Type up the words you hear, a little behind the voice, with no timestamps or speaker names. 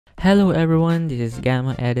Hello everyone, this is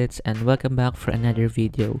Gamma Edits and welcome back for another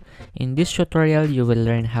video. In this tutorial, you will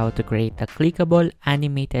learn how to create a clickable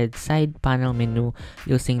animated side panel menu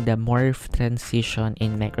using the Morph transition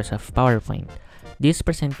in Microsoft PowerPoint. This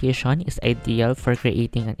presentation is ideal for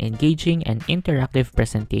creating an engaging and interactive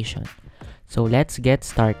presentation. So let's get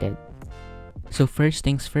started. So first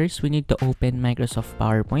things first, we need to open Microsoft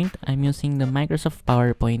PowerPoint. I'm using the Microsoft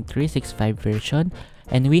PowerPoint 365 version.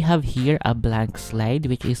 And we have here a blank slide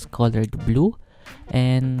which is colored blue,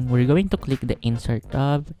 and we're going to click the insert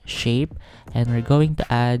tab, shape, and we're going to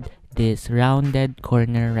add this rounded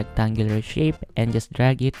corner rectangular shape and just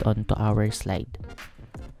drag it onto our slide.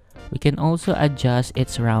 We can also adjust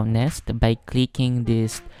its roundness by clicking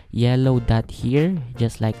this yellow dot here,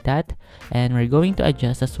 just like that, and we're going to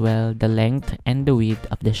adjust as well the length and the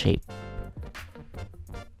width of the shape.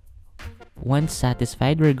 Once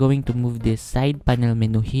satisfied, we're going to move this side panel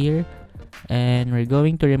menu here, and we're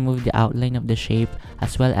going to remove the outline of the shape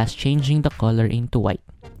as well as changing the color into white.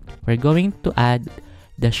 We're going to add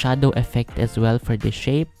the shadow effect as well for the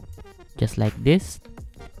shape, just like this.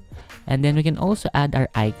 And then we can also add our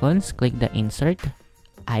icons. Click the insert,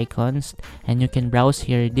 icons, and you can browse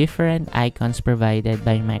here different icons provided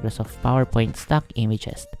by Microsoft PowerPoint stock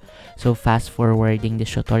images. So fast forwarding this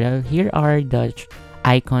tutorial, here are the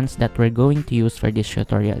icons that we're going to use for this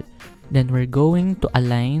tutorial. Then we're going to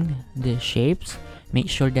align the shapes, make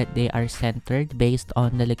sure that they are centered based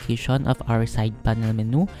on the location of our side panel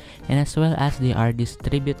menu, and as well as they are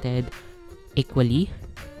distributed equally.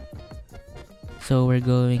 So we're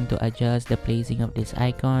going to adjust the placing of these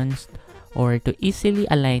icons, or to easily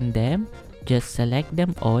align them, just select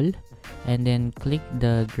them all and then click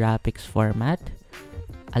the graphics format,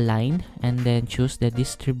 align, and then choose the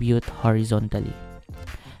distribute horizontally.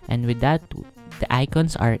 And with that, the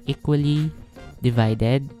icons are equally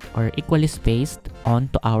divided or equally spaced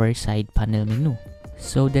onto our side panel menu.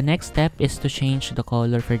 So the next step is to change the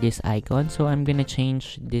color for this icon. So I'm gonna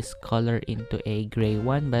change this color into a gray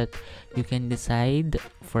one, but you can decide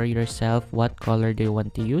for yourself what color do you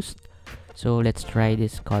want to use. So let's try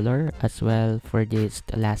this color as well for this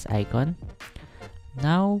last icon.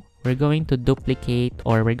 Now we're going to duplicate,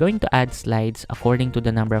 or we're going to add slides according to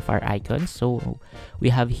the number of our icons. So we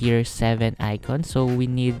have here 7 icons, so we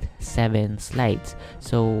need 7 slides.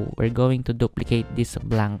 So we're going to duplicate this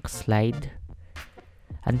blank slide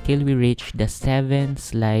until we reach the 7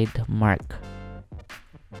 slide mark.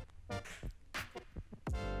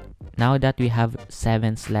 Now that we have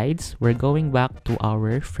 7 slides, we're going back to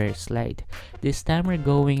our first slide. This time we're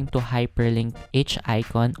going to hyperlink each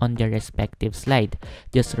icon on their respective slide.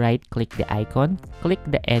 Just right click the icon, click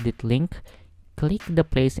the edit link, click the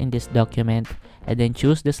place in this document, and then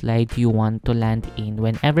choose the slide you want to land in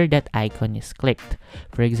whenever that icon is clicked.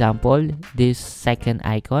 For example, this second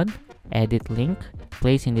icon, edit link,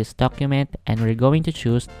 place in this document, and we're going to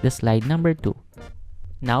choose the slide number 2.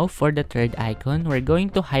 Now for the third icon, we're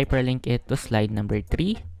going to hyperlink it to slide number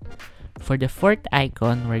 3. For the fourth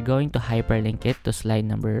icon, we're going to hyperlink it to slide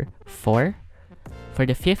number 4. For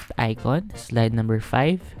the fifth icon, slide number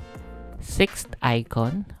 5. Sixth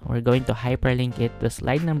icon, we're going to hyperlink it to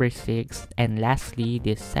slide number 6. And lastly,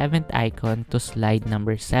 the seventh icon to slide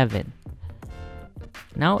number 7.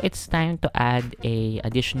 Now it's time to add a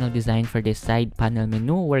additional design for this side panel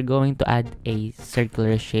menu. We're going to add a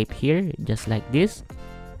circular shape here, just like this.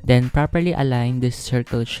 Then properly align this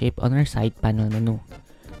circle shape on our side panel menu.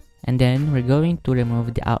 And then we're going to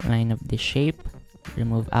remove the outline of the shape,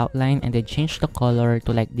 remove outline, and then change the color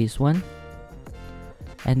to like this one.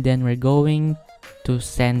 And then we're going to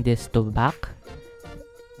send this to back,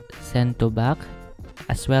 send to back,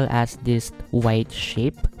 as well as this white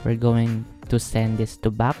shape. We're going to send this to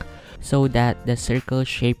back so that the circle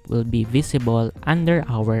shape will be visible under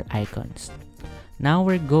our icons. Now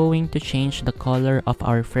we're going to change the color of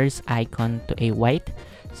our first icon to a white.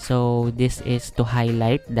 So this is to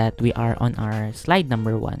highlight that we are on our slide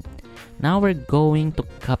number 1. Now we're going to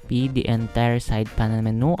copy the entire side panel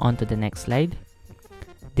menu onto the next slide.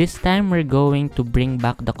 This time we're going to bring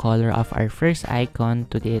back the color of our first icon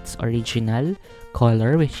to its original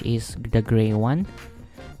color, which is the gray one.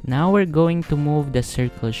 Now we're going to move the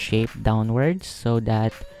circle shape downwards so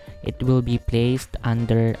that it will be placed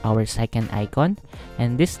under our second icon,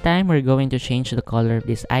 and this time we're going to change the color of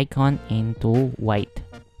this icon into white.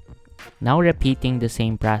 Now repeating the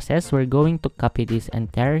same process, we're going to copy this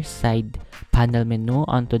entire side panel menu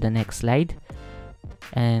onto the next slide,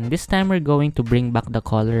 and this time we're going to bring back the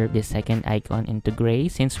color of the second icon into gray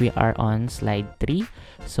since we are on slide 3,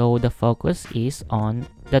 so the focus is on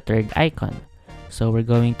the third icon. So we're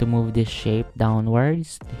going to move this shape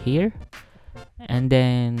downwards here, and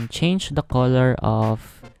then change the color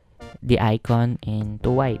of the icon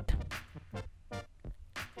into white.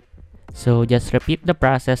 So just repeat the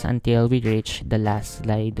process until we reach the last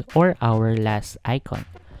slide or our last icon.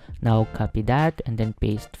 Now copy that and then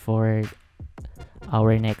paste for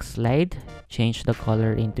our next slide. Change the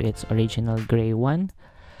color into its original gray one.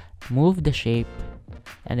 Move the shape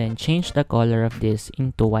and then change the color of this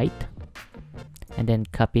into white. And then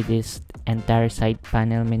copy this entire side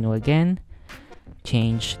panel menu again.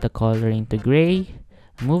 Change the color into gray.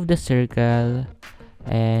 Move the circle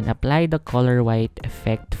and apply the color white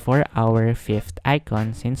effect for our fifth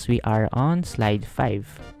icon since we are on slide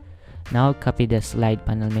 5. Now copy the slide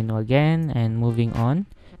panel menu again and moving on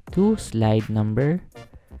to slide number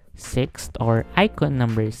 6 or icon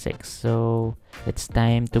number 6. So it's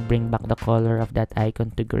time to bring back the color of that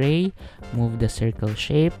icon to gray, move the circle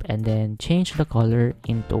shape, and then change the color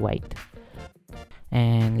into white.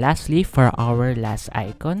 And lastly, for our last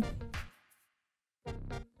icon,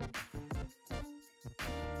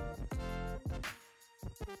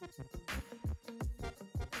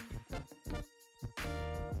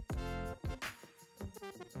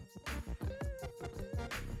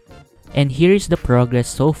 and here's the progress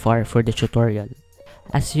so far for the tutorial.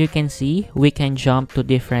 As you can see, we can jump to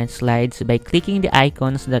different slides by clicking the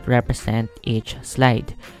icons that represent each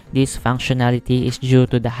slide. This functionality is due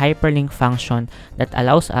to the hyperlink function that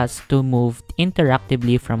allows us to move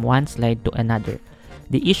interactively from one slide to another.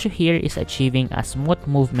 The issue here is achieving a smooth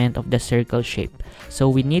movement of the circle shape, so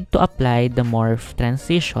we need to apply the morph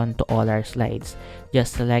transition to all our slides.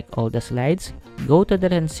 Just select all the slides, go to the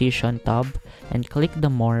transition tab, and click the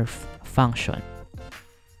morph function.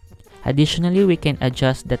 Additionally, we can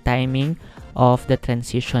adjust the timing of the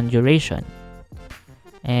transition duration.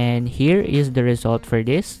 And here is the result for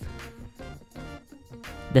this.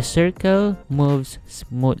 The circle moves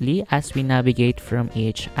smoothly as we navigate from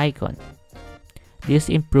each icon. This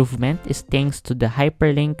improvement is thanks to the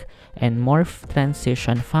hyperlink and morph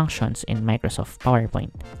transition functions in Microsoft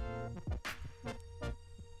PowerPoint.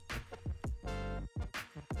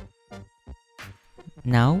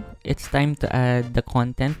 Now, it's time to add the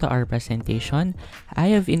content to our presentation. I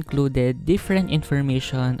have included different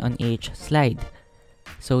information on each slide.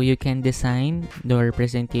 So you can design your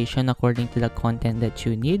presentation according to the content that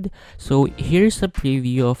you need. So here's a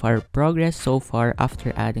preview of our progress so far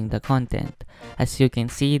after adding the content. As you can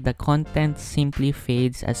see, the content simply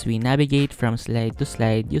fades as we navigate from slide to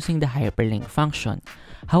slide using the hyperlink function.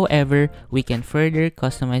 However, we can further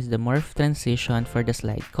customize the morph transition for the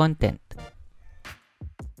slide content.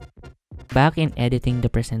 Back in editing the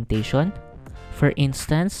presentation, for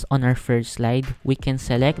instance, on our first slide, we can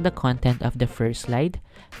select the content of the first slide,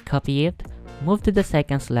 copy it, move to the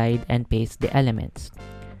second slide, and paste the elements,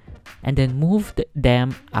 and then move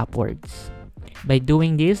them upwards. By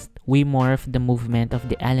doing this, we morph the movement of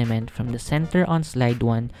the element from the center on slide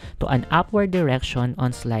 1 to an upward direction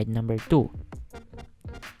on slide number 2.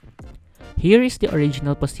 Here is the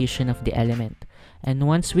original position of the element, and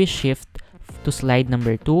once we shift to slide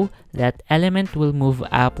number 2, that element will move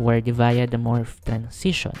upward via the morph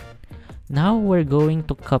transition. Now we're going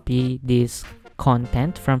to copy this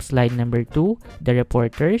content from slide number 2, the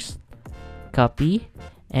reporters, copy,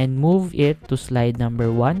 and move it to slide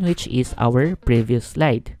number 1, which is our previous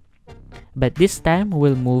slide. But this time,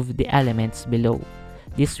 we'll move the elements below.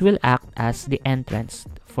 This will act as the entrance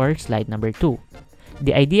for slide number 2.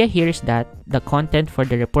 The idea here is that the content for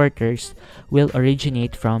the reporters will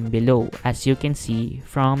originate from below, as you can see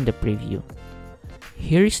from the preview.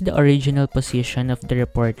 Here is the original position of the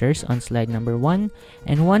reporters on slide number 1,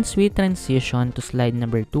 and once we transition to slide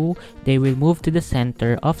number 2, they will move to the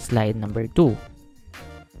center of slide number 2.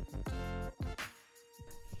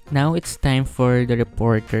 Now it's time for the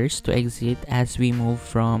reporters to exit as we move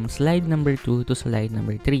from slide number 2 to slide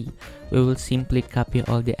number 3. We will simply copy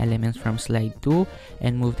all the elements from slide 2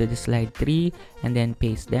 and move to the slide 3 and then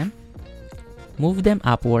paste them. Move them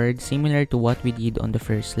upward similar to what we did on the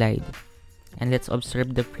first slide. And let's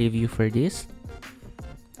observe the preview for this.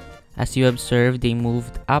 As you observe, they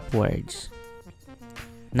moved upwards.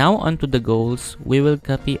 Now onto the goals, we will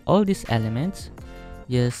copy all these elements.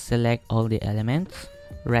 Just select all the elements.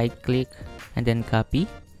 Right click and then copy.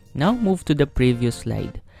 Now move to the previous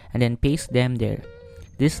slide and then paste them there.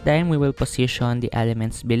 This time we will position the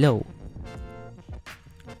elements below.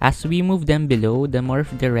 As we move them below, the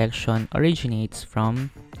morph direction originates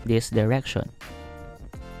from this direction.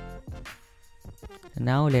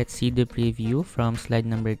 Now let's see the preview from slide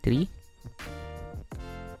number 3.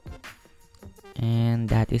 And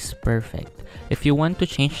that is perfect. If you want to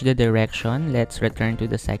change the direction, let's return to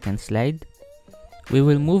the second slide. We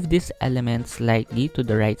will move this element slightly to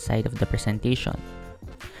the right side of the presentation.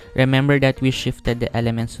 Remember that we shifted the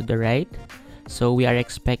elements to the right, so we are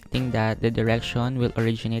expecting that the direction will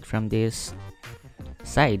originate from this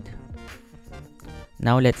side.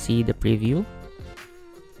 Now let's see the preview.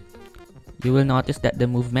 You will notice that the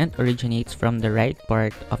movement originates from the right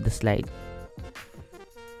part of the slide.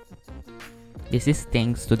 This is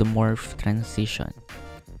thanks to the morph transition.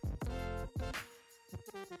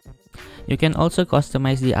 You can also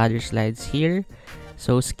customize the other slides here.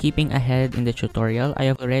 So skipping ahead in the tutorial, I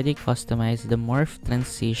have already customized the morph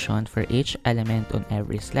transition for each element on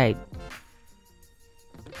every slide.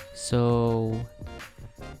 So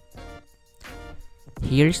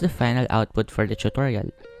here's the final output for the tutorial.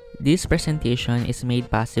 This presentation is made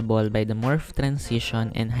possible by the morph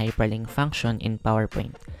transition and hyperlink function in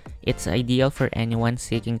PowerPoint. It's ideal for anyone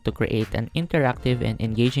seeking to create an interactive and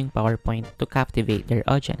engaging PowerPoint to captivate their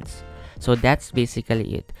audience. So that's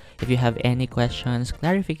basically it. If you have any questions,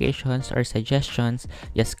 clarifications, or suggestions,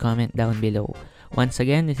 just comment down below. Once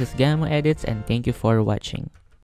again, this is Gamo Edits and thank you for watching.